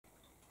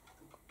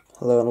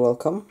Hello and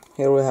welcome.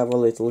 Here we have a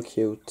little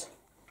cute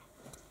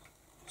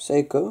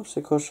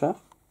seikosha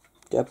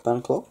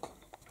Japan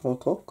wall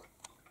clock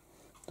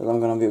that I'm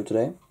gonna view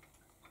today.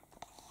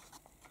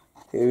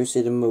 Here you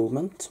see the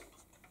movement.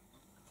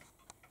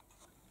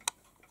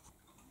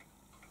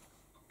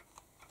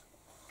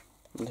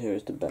 And here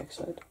is the back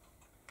side.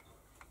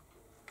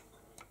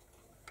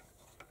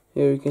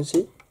 Here you can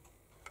see.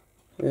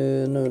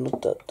 No,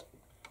 not that.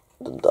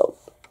 The down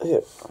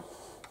here.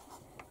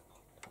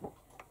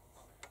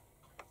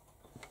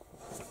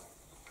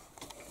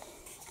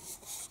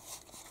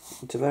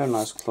 It's a very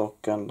nice clock,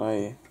 and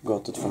I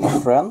got it from a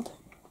friend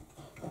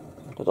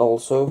that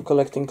also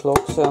collecting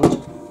clocks. And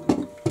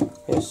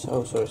yes,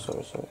 oh sorry.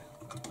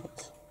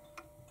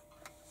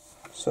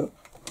 So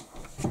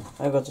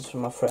I got it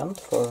from a friend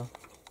for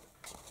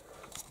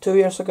 2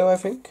 years ago, I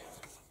think.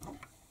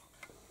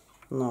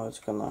 Now it's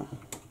gonna,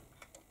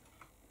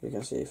 you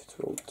can see if it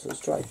will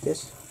strike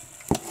this.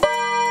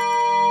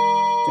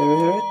 Do you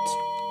hear it?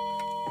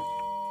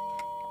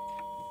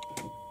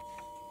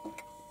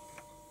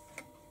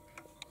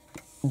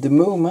 The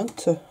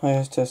movement, I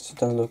just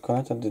tested and look on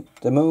it, and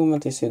the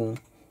movement is in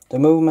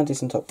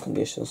top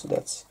condition, so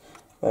that's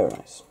very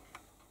nice.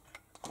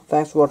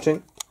 Thanks for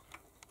watching.